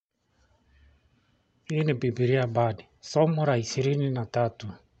Hii ni Biblia Badi, somo la 23.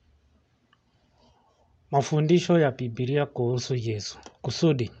 Mafundisho ya Biblia kuhusu Yesu.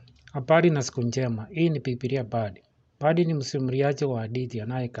 Kusudi, habari na siku njema. Hii ni Biblia Badi. Badi ni msimuliaji wa hadithi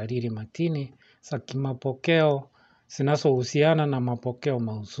anayekariri matini za kimapokeo zinazohusiana na mapokeo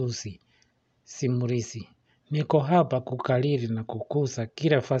mahususi simulizi. Niko hapa kukariri na kukuza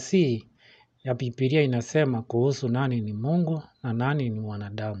kile fasihi ya Biblia inasema kuhusu nani ni Mungu na nani ni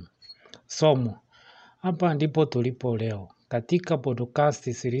wanadamu. Somo. Hapa ndipo tulipo leo. Katika podcast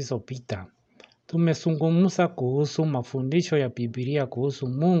zilizopita, tumezungumza kuhusu mafundisho ya Biblia kuhusu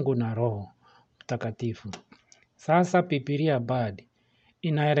Mungu na Roho Mtakatifu. Sasa Biblia Badi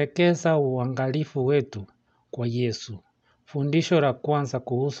inaelekeza uangalifu wetu kwa Yesu. Fundisho la kwanza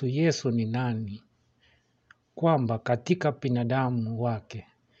kuhusu Yesu ni nani? Kwamba katika binadamu wake,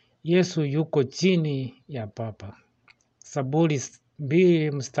 Yesu yuko chini ya Baba. Zaburi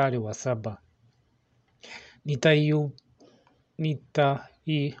 2:7.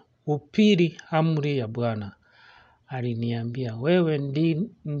 Nitaihubiri amri ya Bwana. Aliniambia, wewe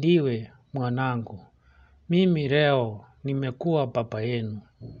ndiwe mwanangu. Mimi leo nimekuwa baba yenu.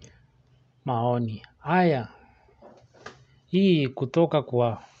 Maoni haya hii kutoka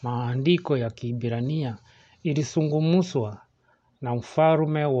kwa maandiko ya Kiebrania ilizungumzwa na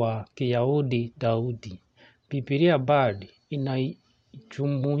mfalme wa Kiyahudi Daudi. Biblia Badi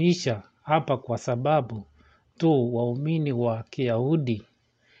inaijumuisha hapa kwa sababu tu waumini wa Kiyahudi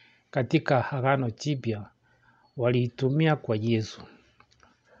katika Agano Jipya waliitumia kwa Yesu.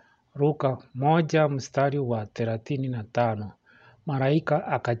 Luka 1:35. Malaika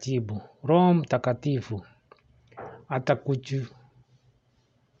akajibu, Roho Mtakatifu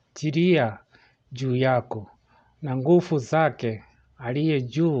atakujilia juu yako na nguvu zake aliye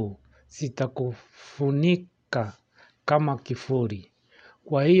juu zitakufunika kama kivuli.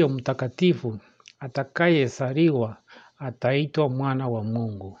 Kwa hiyo mtakatifu atakayezaliwa ataitwa mwana wa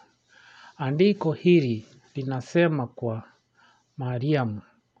Mungu. Andiko hili linasema kwa Mariamu,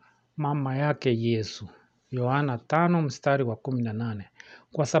 mama yake Yesu. Yohana 5:18.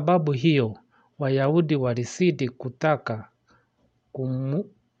 Kwa sababu hiyo, Wayahudi walizidi kutaka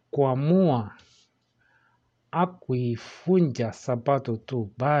kuamua hakuivunja Sabato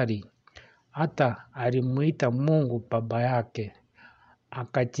tu, bali hata alimuita Mungu baba yake,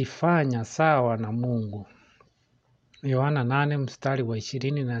 akajifanya sawa na Mungu. Yohana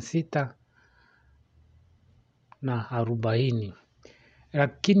 8:26 na 40.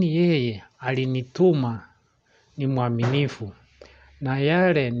 Lakini yeye alinituma ni mwaminifu, na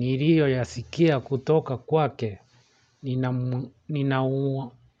yale niliyoyasikia kutoka kwake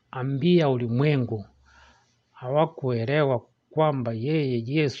ninauambia ulimwengu. Hawakuelewa kwamba yeye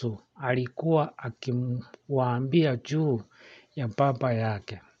Yesu alikuwa akiwaambia juu ya baba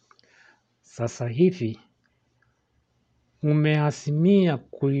yake. Sasa hivi mmeazimia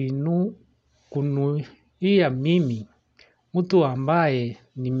kunuia mimi, mtu ambaye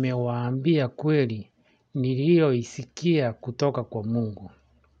nimewaambia kweli niliyoisikia kutoka kwa Mungu.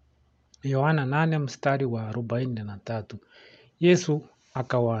 Yohana 8:43. Yesu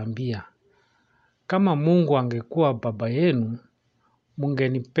akawaambia, kama Mungu angekuwa baba yenu,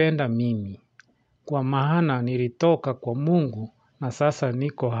 mungenipenda mimi, kwa maana nilitoka kwa Mungu na sasa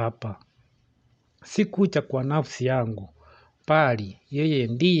niko hapa. Sikuja kwa nafsi yangu, bali yeye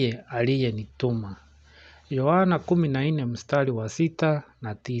ndiye aliyenituma. Yohana 14:6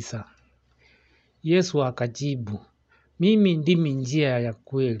 na 9. Yesu akajibu, mimi ndimi njia ya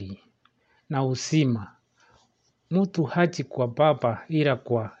kweli na uzima. Mtu haji kwa Baba ila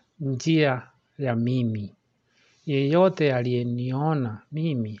kwa njia ya mimi. Yeyote aliyeniona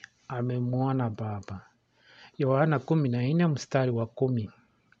mimi amemwona Baba. Yohana 14:10.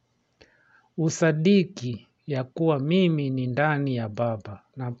 Usadiki ya kuwa mimi ni ndani ya Baba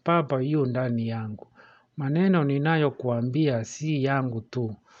na Baba yu ndani yangu. Maneno ninayokuambia si yangu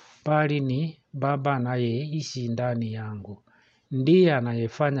tu, bali ni Baba anayeishi ndani yangu. Ndiye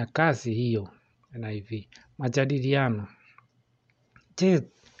anayefanya kazi hiyo. Na hivi, majadiliano. Je,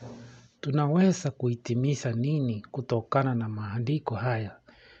 tunaweza kuhitimisha nini kutokana na maandiko haya?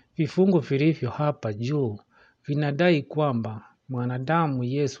 Vifungu vilivyo hapa juu vinadai kwamba mwanadamu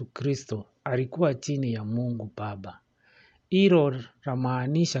Yesu Kristo alikuwa chini ya Mungu Baba. Hilo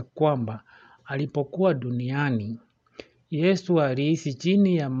lamaanisha kwamba alipokuwa duniani, Yesu aliishi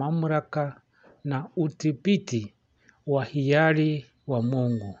chini ya mamlaka na udhibiti wa hiari wa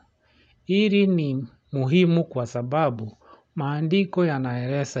Mungu. Hili ni muhimu kwa sababu maandiko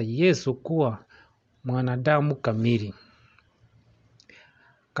yanaeleza Yesu kuwa mwanadamu kamili.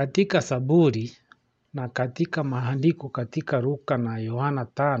 Katika Zaburi na katika maandiko katika Luka na Yohana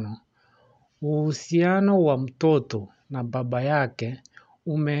 5, Uhusiano wa mtoto na baba yake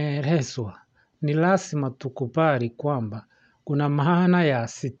umeelezwa. Ni lazima tukubali kwamba kuna maana ya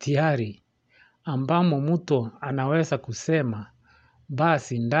sitiari ambamo mtu anaweza kusema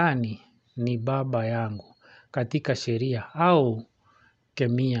basi ndani ni baba yangu katika sheria au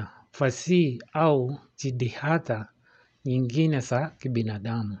kemia, fasihi au jitihada nyingine za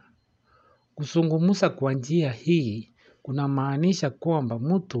kibinadamu. Kuzungumza kwa njia hii kunamaanisha kwamba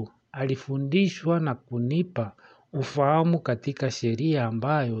mtu alifundishwa na kunipa ufahamu katika sheria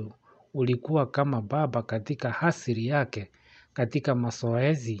ambayo ulikuwa kama baba katika asili yake katika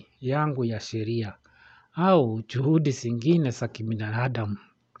mazoezi yangu ya sheria au juhudi zingine za kibinadamu.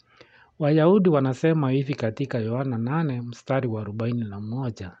 Wayahudi wanasema hivi katika Yohana 8 mstari wa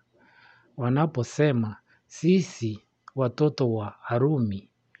 41. Wanaposema sisi watoto wa Haruni,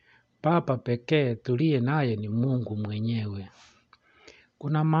 baba pekee tuliye naye ni Mungu mwenyewe.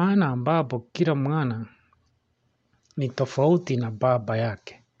 Kuna maana ambapo kila mwana ni tofauti na baba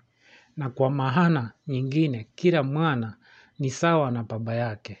yake. Na kwa maana nyingine kila mwana ni sawa na baba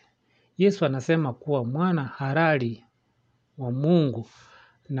yake. Yesu anasema kuwa mwana halali wa Mungu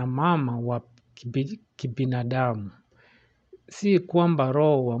na mama wa kibinadamu. Si kwamba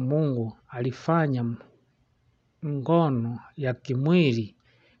roho wa Mungu alifanya ngono ya kimwili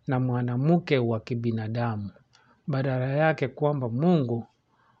na mwanamke wa kibinadamu. Badala yake kwamba Mungu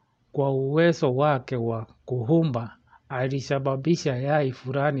kwa uwezo wake wa kuumba alisababisha yai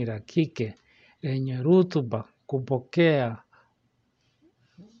fulani la kike lenye rutuba kupokea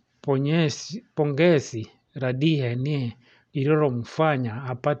pongezi la DNA lililomfanya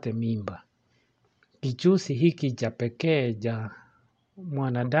apate mimba. Kijusi hiki cha pekee cha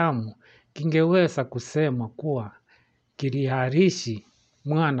mwanadamu kingeweza kusema kuwa kiliharishi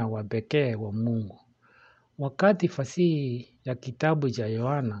mwana wa pekee wa Mungu. Wakati fasihi ya kitabu cha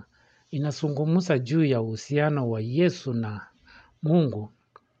Yohana inazungumza juu ya uhusiano wa Yesu na Mungu,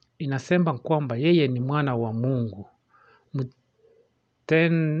 inasema kwamba yeye ni mwana wa Mungu.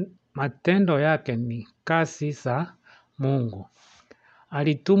 Matendo yake ni kazi za Mungu.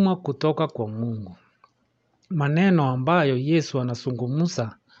 Alitumwa kutoka kwa Mungu. Maneno ambayo Yesu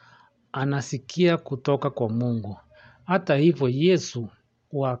anazungumza anasikia kutoka kwa Mungu. Hata hivyo Yesu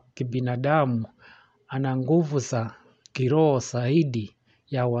wa kibinadamu ana nguvu za kiroho zaidi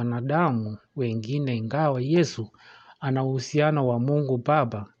ya wanadamu wengine, ingawa Yesu ana uhusiano wa Mungu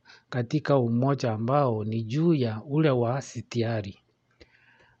Baba katika umoja ambao ni juu ya ule wa sitiari.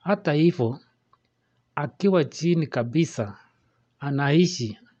 Hata hivyo akiwa chini kabisa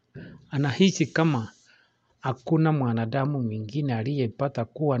anaishi kama hakuna mwanadamu mwingine aliyepata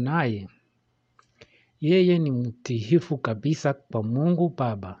kuwa naye. Yeye ni mtiifu kabisa kwa Mungu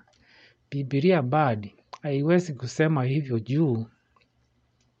Baba. Biblia bado haiwezi kusema hivyo juu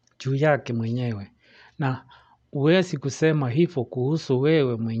yake mwenyewe, na huwezi kusema hivyo kuhusu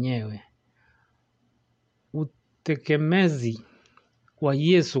wewe mwenyewe. Utegemezi wa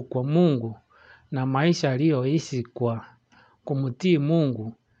Yesu kwa Mungu na maisha aliyoishi kwa kumtii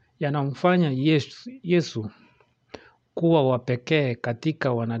Mungu yanamfanya Yesu kuwa wa pekee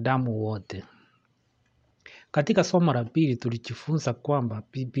katika wanadamu wote. Katika somo la pili tulijifunza kwamba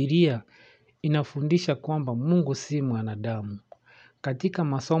Biblia inafundisha kwamba Mungu si mwanadamu. Katika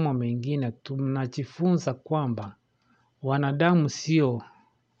masomo mengine tunajifunza kwamba wanadamu sio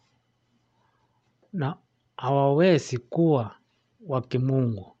na hawawezi kuwa wa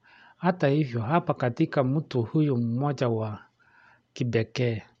kimungu. Hata hivyo hapa katika mtu huyu mmoja wa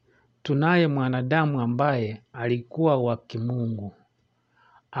kipekee tunaye mwanadamu ambaye alikuwa wa kimungu.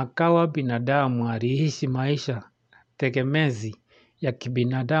 Akawa binadamu, aliishi maisha tegemezi ya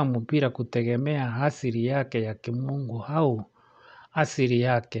kibinadamu bila kutegemea asili yake ya kimungu au asili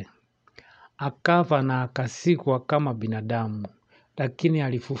yake. Akafa na akazikwa kama binadamu, lakini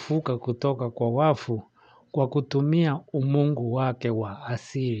alifufuka kutoka kwa wafu kwa kutumia umungu wake wa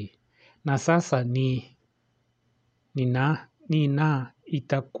asili. Na sasa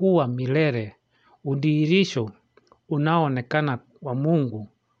itakuwa milele udhihirisho unaoonekana wa Mungu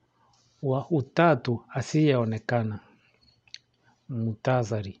wa utatu asiyeonekana.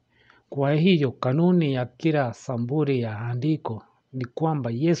 Muhtasari. Kwa hiyo kanuni ya kila samburi ya andiko ni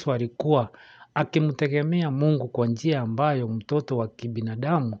kwamba Yesu alikuwa akimtegemea Mungu kwa njia ambayo mtoto wa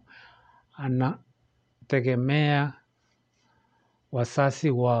kibinadamu anategemea wazazi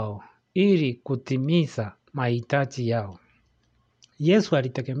wao ili kutimiza mahitaji yao. Yesu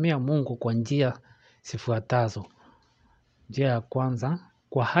alitegemea Mungu kwa njia zifuatazo. Njia ya kwanza,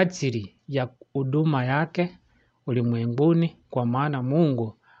 kwa ajili ya huduma yake ulimwenguni, kwa maana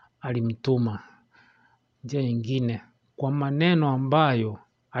Mungu alimtuma. Njia nyingine, kwa maneno ambayo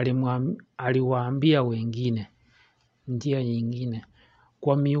aliwaambia wengine. Njia nyingine,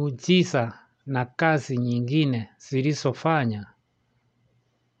 kwa miujiza na kazi nyingine zilizofanya,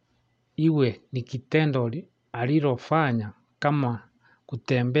 iwe ni kitendo alilofanya kama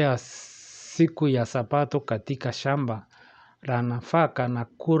kutembea siku ya Sabato katika shamba la nafaka na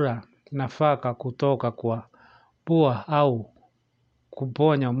kula nafaka kutoka kwa pua au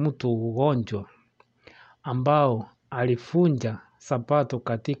kuponya mtu ugonjwa ambao alivunja Sabato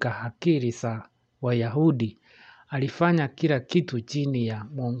katika akili za Wayahudi. Alifanya kila kitu chini ya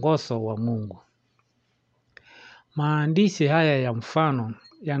mwongozo wa Mungu. Maandishi haya ya mfano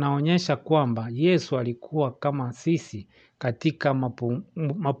yanaonyesha kwamba Yesu alikuwa kama sisi katika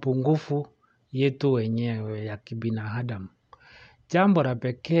mapungufu yetu wenyewe ya kibinadamu. Jambo la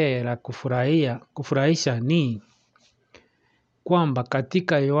pekee la kufurahisha ni kwamba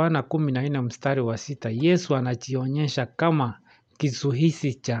katika Yohana 14:6 Yesu anajionyesha kama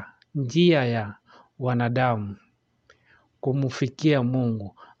kizuizi cha njia ya wanadamu kumfikia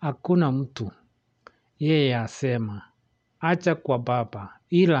Mungu. Hakuna mtu, yeye asema, acha kwa Baba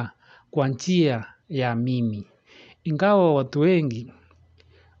ila kwa njia ya mimi. Ingawa watu wengi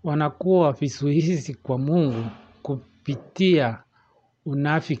wanakuwa vizuizi kwa Mungu kupitia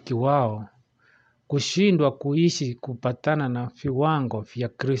unafiki wao, kushindwa kuishi kupatana na viwango vya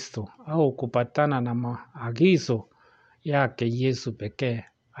Kristo au kupatana na maagizo yake. Yesu pekee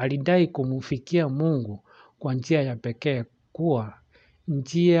alidai kumfikia Mungu kwa njia ya pekee kuwa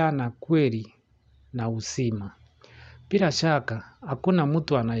njia na kweli na uzima. Bila shaka, hakuna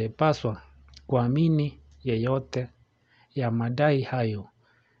mtu anayepaswa kuamini yeyote ya madai hayo.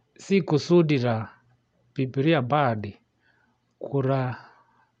 Si kusudi la Biblia bali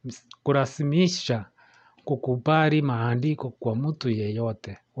kulazimisha kukubali maandiko kwa mtu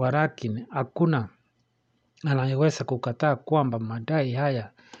yeyote. Walakini, hakuna anayeweza kukataa kwamba madai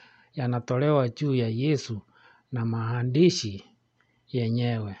haya yanatolewa juu ya Yesu na maandishi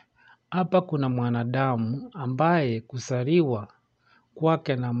yenyewe. Hapa kuna mwanadamu ambaye kuzaliwa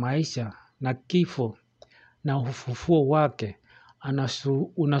kwake na maisha na kifo na ufufuo wake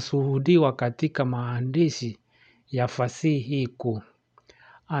unashuhudiwa katika maandishi ya fasihi kuu.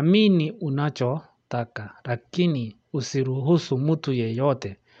 Amini unachotaka, lakini usiruhusu mtu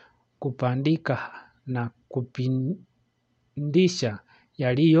yeyote kubandika na kupindisha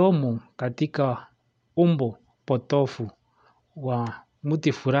yaliyomo katika umbo potofu wa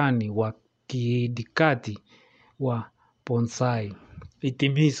mti fulani wa kiitikadi wa bonsai.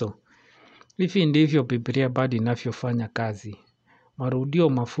 Hitimisho. Hivi ndivyo Biblia bado inavyofanya kazi. Marudio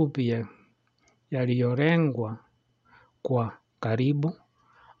mafupi yaliyolengwa kwa karibu.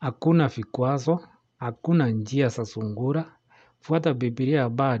 Hakuna vikwazo, hakuna njia za sungura. Fuata Biblia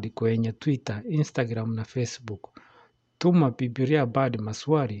bado kwenye Twitter, Instagram na Facebook. Tuma Biblia bado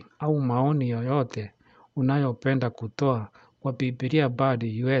maswali au maoni yoyote unayopenda kutoa kwa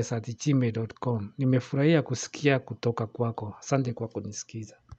bibliabard@gmail.com. Nimefurahia kusikia kutoka kwako. Asante kwa kunisikiza.